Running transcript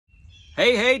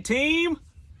Hey team,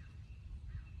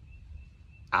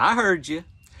 I heard you.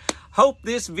 Hope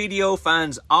this video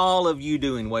finds all of you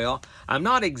doing well. I'm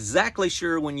not exactly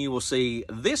sure when you will see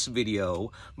this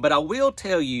video, but I will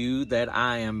tell you that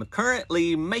I am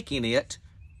currently making it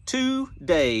 2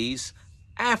 days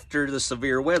after the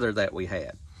severe weather that we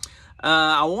had.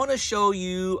 I want to show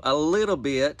you a little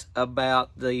bit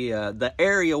about the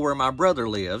area where my brother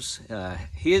lives.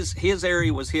 His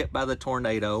area was hit by the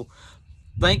tornado.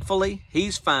 Thankfully,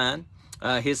 he's fine.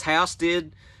 His house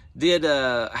did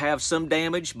have some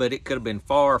damage, but it could have been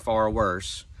far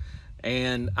worse.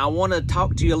 And I want to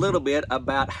talk to you a little bit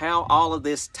about how all of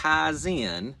this ties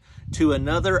in to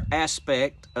another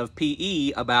aspect of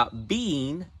PE about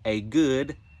being a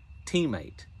good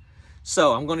teammate.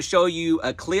 So I'm going to show you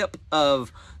a clip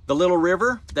of the little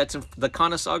river, that's the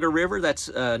Conasauga River, that's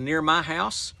near my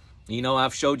house. You know,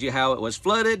 I've showed you how it was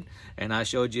flooded, and I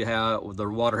showed you how the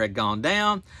water had gone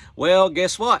down. Well,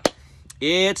 guess what?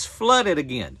 It's flooded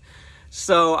again.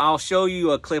 So I'll show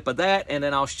you a clip of that, and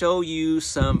then I'll show you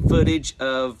some footage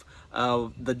of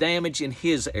the damage in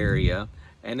his area,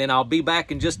 and then I'll be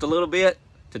back in just a little bit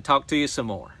to talk to you some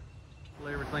more.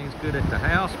 Well, everything's good at the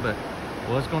house, but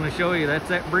I was going to show you, that's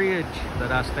that bridge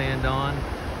that I stand on,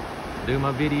 do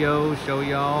my videos, show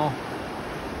y'all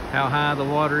how high the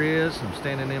water is. I'm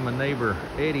standing in my neighbor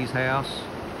Eddie's house,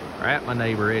 or at my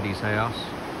neighbor Eddie's house,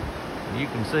 and you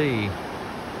can see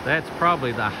that's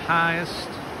probably the highest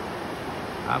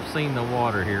I've seen the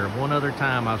water here. One other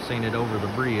time I've seen it over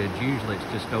the bridge. Usually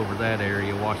it's just over that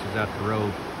area, washes out the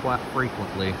road quite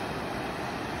frequently.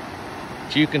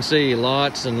 But you can see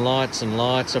lots and lots and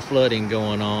lots of flooding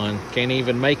going on. Can't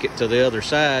even make it to the other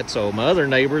side. So my other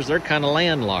neighbors, they're kind of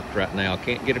landlocked right now.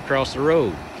 Can't get across the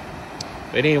road.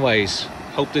 But anyways,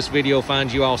 hope this video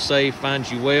finds you all safe, finds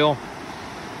you well.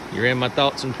 You're in my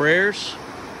thoughts and prayers.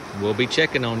 We'll be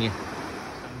checking on you.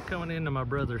 I'm coming into my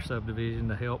brother's subdivision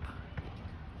to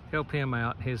help him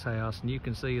out in his house, and you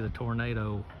can see the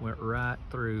tornado went right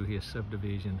through his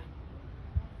subdivision.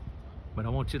 But I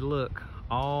want you to look,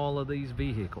 all of these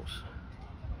vehicles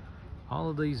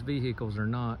are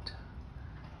not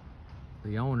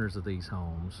the owners of these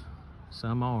homes.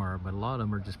 Some are, but a lot of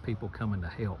them are just people coming to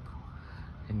help.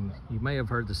 And you may have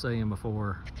heard the saying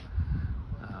before,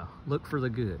 look for the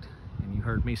good. And you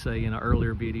heard me say in an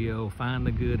earlier video, find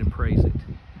the good and praise it.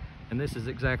 And this is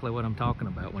exactly what I'm talking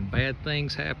about. When bad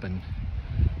things happen,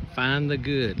 find the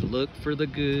good, look for the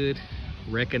good,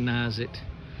 recognize it,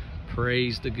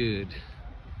 praise the good.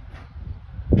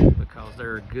 Because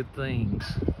there are good things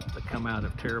that come out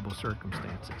of terrible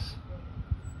circumstances.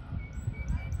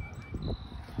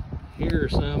 Here are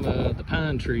some of the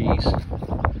pine trees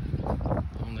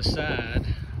on the side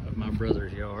of my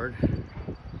brother's yard.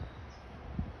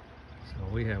 So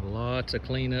we have lots of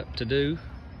cleanup to do.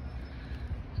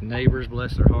 Neighbors,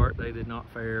 bless their heart, they did not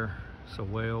fare so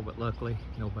well, but luckily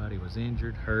nobody was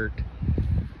injured, hurt,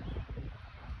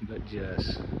 but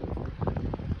just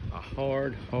a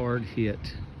hard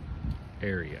hit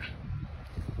area.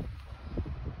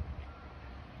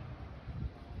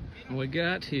 We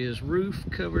got his roof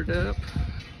covered up,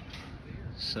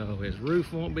 so his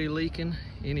roof won't be leaking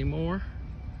anymore.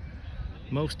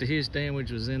 Most of his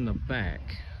damage was in the back,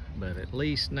 but at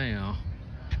least now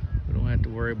we don't have to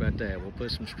worry about that. We'll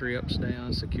put some strips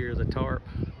down, secure the tarp.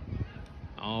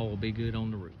 All will be good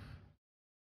on the roof.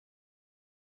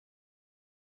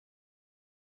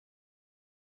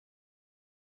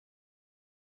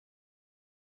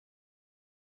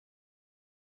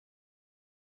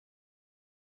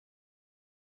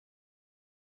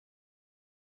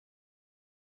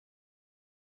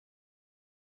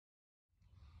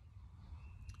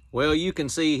 Well, you can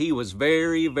see he was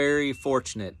very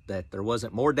fortunate that there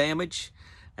wasn't more damage,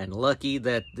 and lucky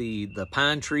that the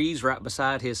pine trees right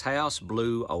beside his house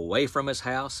blew away from his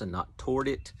house and not toward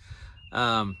it.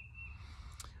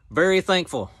 Very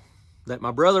thankful that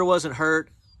my brother wasn't hurt,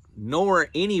 nor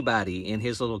anybody in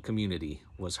his little community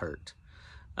was hurt.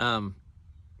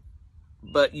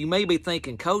 But you may be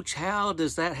thinking, Coach, how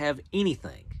does that have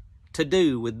anything to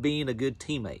do with being a good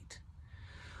teammate?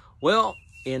 Well,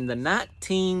 in the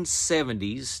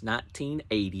 1970s,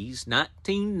 1980s,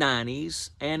 1990s,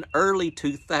 and early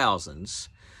 2000s,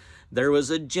 there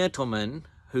was a gentleman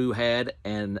who had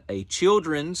a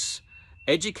children's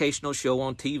educational show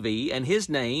on TV, and his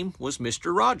name was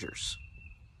Mr. Rogers.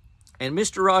 And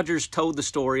Mr. Rogers told the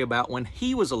story about when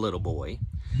he was a little boy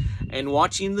and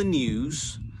watching the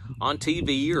news on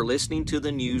TV or listening to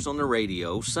the news on the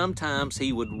radio. Sometimes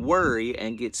he would worry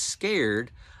and get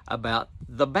scared about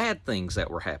the bad things that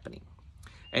were happening.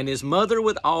 And his mother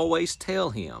would always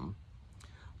tell him,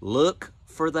 look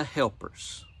for the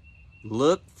helpers.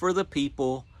 Look for the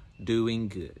people doing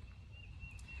good.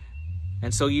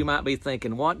 And so you might be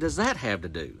thinking, what does that have to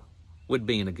do with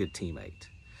being a good teammate?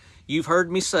 You've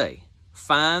heard me say,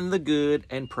 find the good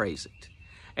and praise it.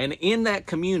 And in that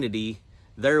community,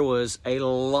 there was a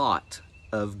lot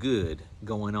of good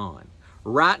going on.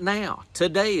 Right now,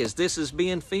 today, as this is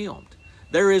being filmed,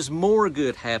 there is more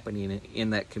good happening in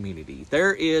that community.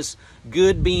 There is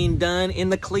good being done in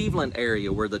the Cleveland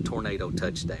area where the tornado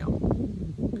touched down.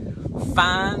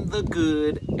 Find the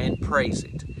good and praise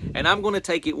it. And I'm going to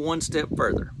take it one step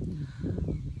further.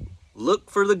 Look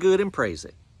for the good and praise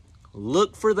it.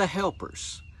 Look for the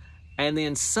helpers. And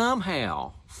then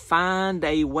somehow find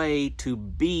a way to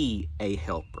be a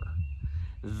helper.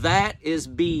 That is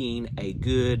being a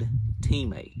good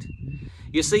teammate.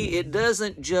 You see, it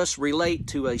doesn't just relate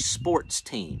to a sports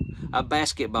team, a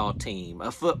basketball team,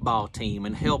 a football team,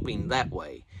 and helping that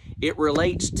way. It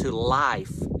relates to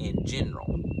life in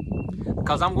general.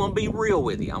 Because I'm going to be real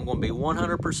with you. I'm going to be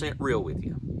 100% real with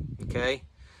you. Okay?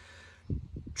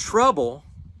 Trouble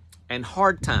and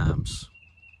hard times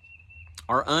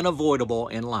are unavoidable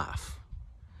in life.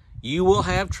 You will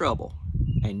have trouble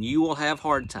and you will have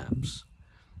hard times.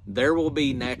 There will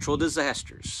be natural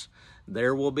disasters.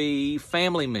 There will be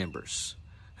family members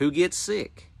who get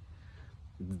sick.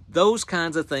 Those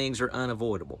kinds of things are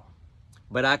unavoidable.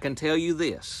 But I can tell you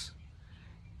this,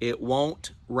 it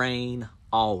won't rain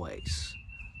always.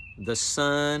 The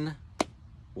sun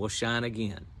will shine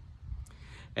again.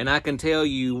 And I can tell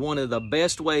you one of the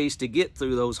best ways to get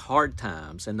through those hard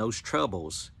times and those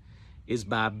troubles is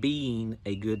by being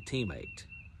a good teammate,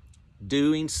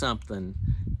 doing something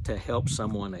to help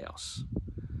someone else.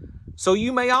 So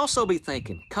you may also be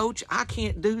thinking, Coach, I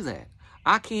can't do that.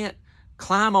 I can't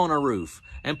climb on a roof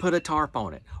and put a tarp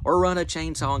on it or run a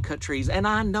chainsaw and cut trees. And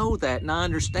I know that and I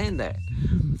understand that.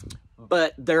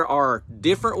 But there are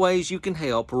different ways you can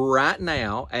help right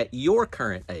now at your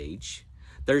current age.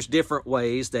 There's different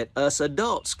ways that us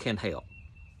adults can help.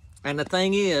 And the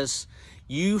thing is,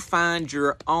 you find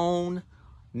your own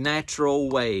natural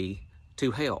way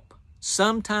to help.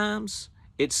 Sometimes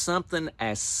it's something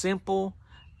as simple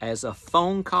as a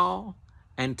phone call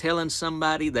and telling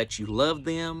somebody that you love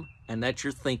them and that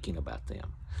you're thinking about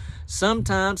them.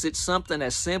 Sometimes it's something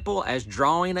as simple as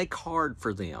drawing a card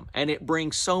for them, and it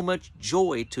brings so much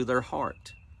joy to their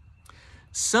heart.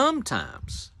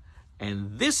 Sometimes,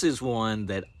 and this is one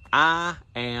that I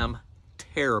am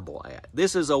terrible at.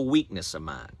 This is a weakness of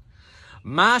mine.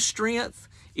 My strength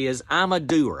is I'm a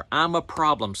doer. I'm a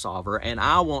problem solver, and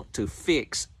I want to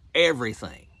fix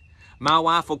everything. My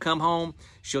wife will come home,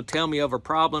 she'll tell me of her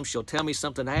problem, she'll tell me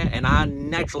something, and I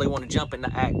naturally want to jump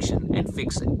into action and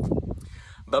fix it.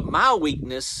 But my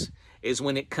weakness is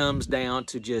when it comes down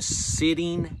to just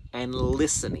sitting and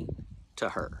listening to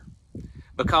her.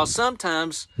 Because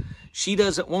sometimes she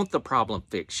doesn't want the problem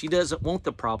fixed. She doesn't want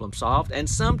the problem solved. And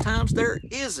sometimes there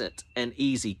isn't an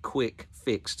easy, quick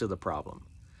fix to the problem.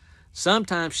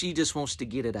 Sometimes she just wants to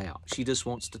get it out. She just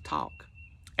wants to talk.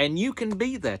 And you can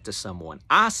be that to someone.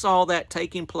 I saw that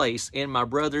taking place in my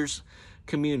brother's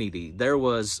community. There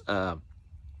was a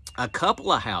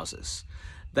couple of houses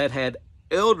that had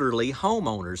elderly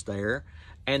homeowners there,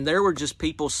 and there were just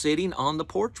people sitting on the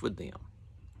porch with them.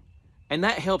 And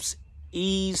that helps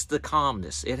ease the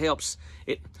calmness. It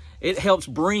helps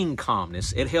bring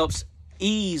calmness. It helps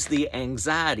ease the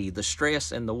anxiety, the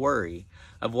stress, and the worry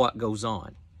of what goes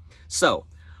on. So,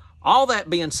 all that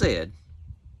being said,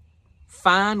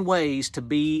 find ways to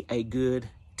be a good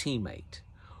teammate.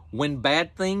 When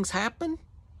bad things happen,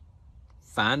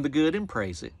 find the good and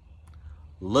praise it.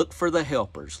 Look for the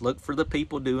helpers. Look for the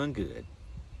people doing good.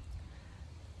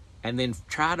 And then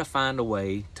try to find a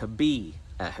way to be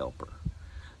a helper.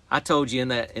 I told you in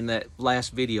that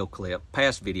past video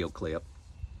clip,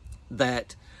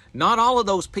 that not all of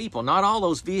those people, not all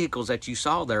those vehicles that you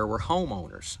saw there were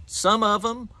homeowners. Some of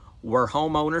them were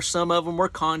homeowners. Some of them were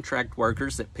contract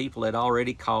workers that people had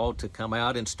already called to come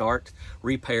out and start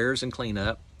repairs and clean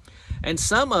up. And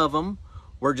some of them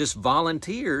were just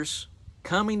volunteers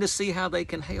coming to see how they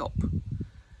can help.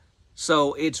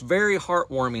 So it's very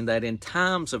heartwarming that in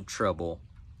times of trouble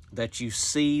that you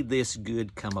see this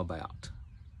good come about.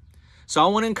 So I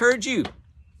want to encourage you,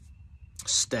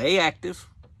 stay active,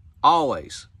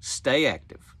 always stay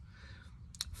active.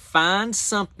 Find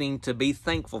something to be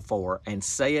thankful for and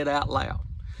say it out loud.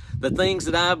 The things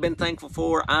that I've been thankful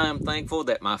for, I am thankful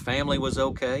that my family was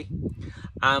okay.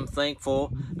 I'm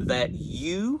thankful that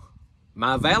you,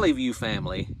 my Valley View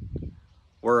family,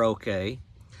 were okay.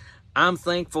 I'm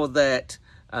thankful that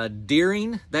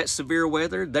during that severe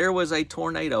weather, there was a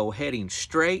tornado heading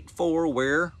straight for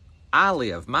where I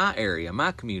live, my area,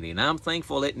 my community, and I'm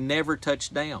thankful it never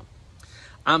touched down.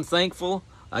 I'm thankful,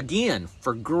 again,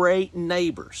 for great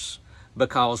neighbors,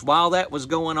 because while that was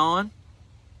going on,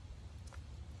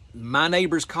 my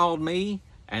neighbors called me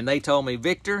and they told me,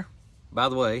 Victor, by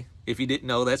the way, if you didn't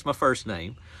know, that's my first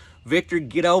name. Victor,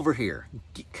 get over here.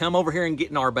 Come over here and get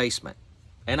in our basement.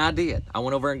 And I did. I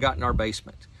went over and got in our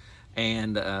basement.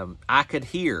 And I could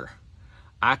hear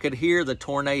the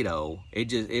tornado.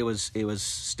 It was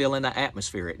still in the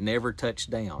atmosphere. It never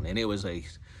touched down. And it was a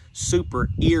super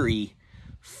eerie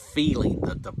feeling,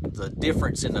 the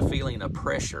difference in the feeling of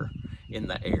pressure in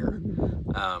the air.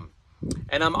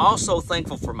 And I'm also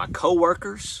thankful for my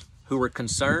coworkers who were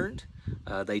concerned.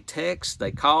 They text,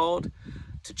 they called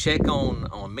to check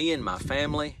on me and my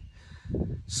family.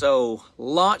 So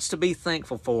lots to be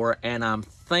thankful for, and I'm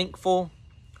thankful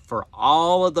for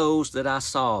all of those that I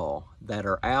saw that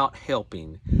are out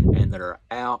helping and that are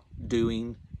out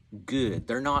doing good.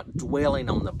 They're not dwelling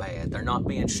on the bad. They're not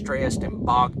being stressed and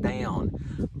bogged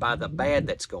down by the bad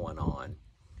that's going on.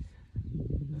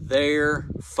 They're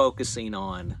focusing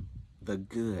on the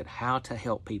good, how to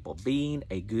help people, being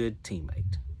a good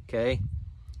teammate, okay?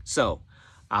 So,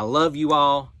 I love you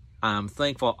all. I'm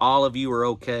thankful all of you are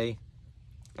okay.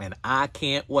 And I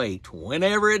can't wait,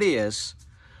 whenever it is,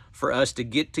 for us to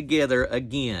get together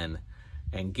again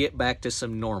and get back to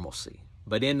some normalcy.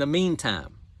 But in the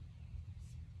meantime,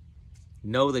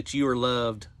 know that you are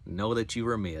loved, know that you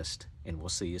are missed, and we'll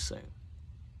see you soon.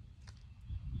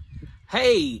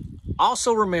 Hey,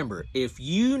 also remember, if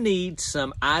you need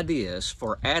some ideas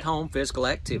for at-home physical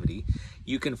activity,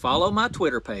 you can follow my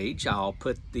Twitter page. I'll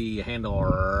put the handle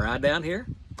right down here,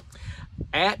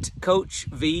 at Coach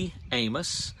V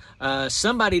Amos.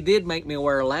 Somebody did make me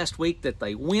aware last week that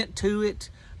they went to it,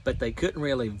 but they couldn't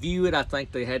really view it. I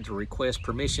think they had to request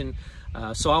permission.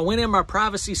 So I went in my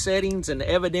privacy settings, and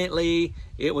evidently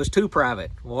it was too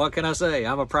private. Well, what can I say?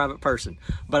 I'm a private person.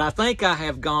 But I think I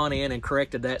have gone in and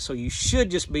corrected that, so you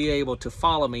should just be able to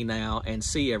follow me now and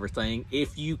see everything.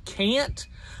 If you can't,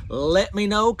 let me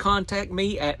know. Contact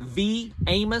me at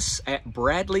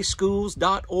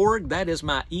vamos@bradleyschools.org. That is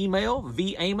my email,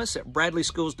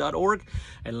 vamos@bradleyschools.org.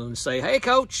 And say, hey,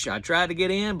 Coach, I tried to get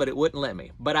in, but it wouldn't let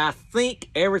me. But I think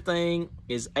everything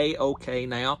is A-okay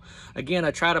now. Again,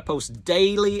 I try to post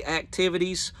daily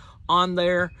activities on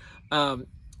there.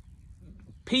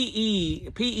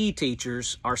 PE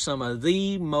teachers are some of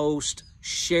the most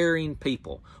sharing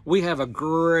people. We have a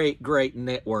great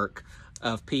network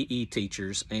of PE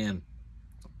teachers, and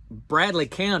Bradley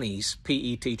County's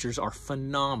PE teachers are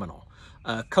phenomenal.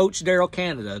 Coach Darrell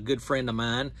Canada, a good friend of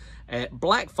mine at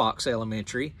Black Fox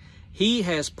Elementary, he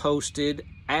has posted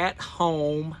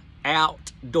at-home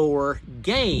outdoor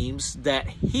games that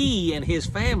he and his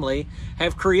family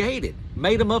have created,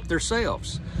 made them up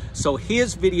themselves. So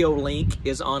his video link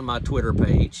is on my Twitter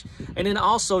page. And then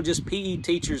also just PE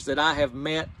teachers that I have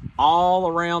met all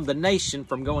around the nation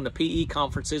from going to PE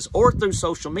conferences or through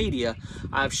social media.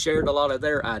 I've shared a lot of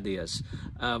their ideas.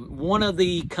 One of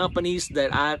the companies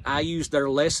that I use their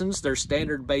lessons, their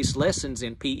standard-based lessons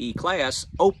in PE class,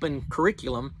 Open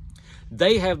Curriculum,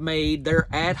 they have made their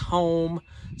at-home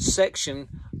section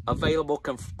available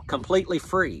completely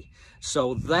free.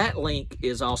 So that link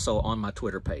is also on my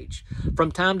Twitter page.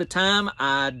 From time to time,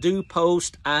 I do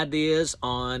post ideas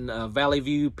on Valley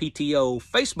View PTO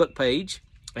Facebook page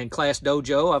and Class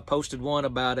Dojo. I've posted one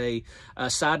about a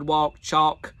sidewalk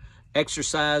chalk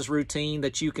exercise routine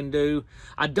that you can do.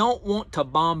 I don't want to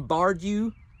bombard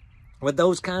you with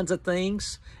those kinds of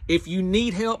things. If you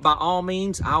need help, by all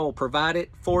means, I will provide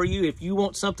it for you. If you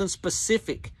want something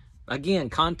specific, again,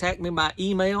 contact me by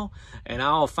email, and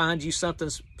I'll find you something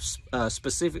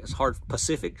specific. It's hard,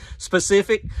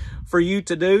 specific for you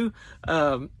to do.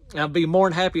 I'll be more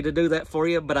than happy to do that for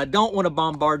you, but I don't want to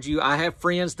bombard you. I have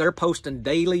friends, they're posting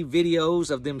daily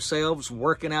videos of themselves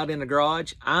working out in the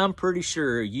garage. I'm pretty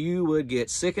sure you would get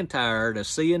sick and tired of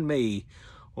seeing me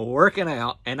working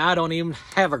out, and I don't even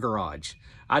have a garage.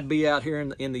 I'd be out here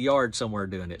in the yard somewhere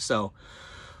doing it. So,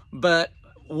 but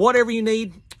whatever you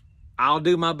need, I'll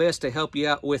do my best to help you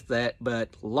out with that, but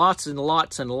lots and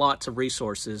lots and lots of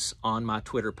resources on my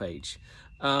Twitter page.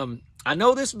 I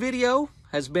know this video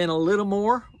has been a little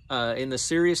more in the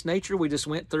serious nature. We just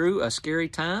went through a scary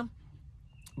time,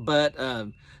 but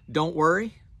don't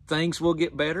worry, things will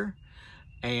get better,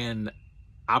 and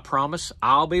I promise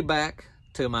I'll be back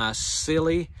to my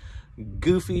silly,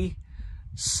 goofy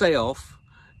self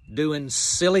doing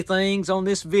silly things on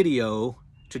this video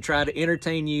to try to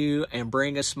entertain you and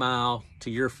bring a smile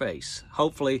to your face.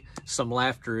 Hopefully some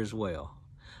laughter as well.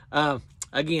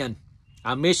 Again,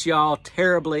 I miss y'all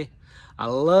terribly. I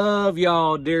love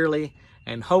y'all dearly,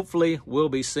 and hopefully we'll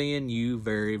be seeing you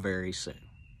very, very soon.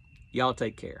 Y'all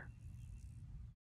take care.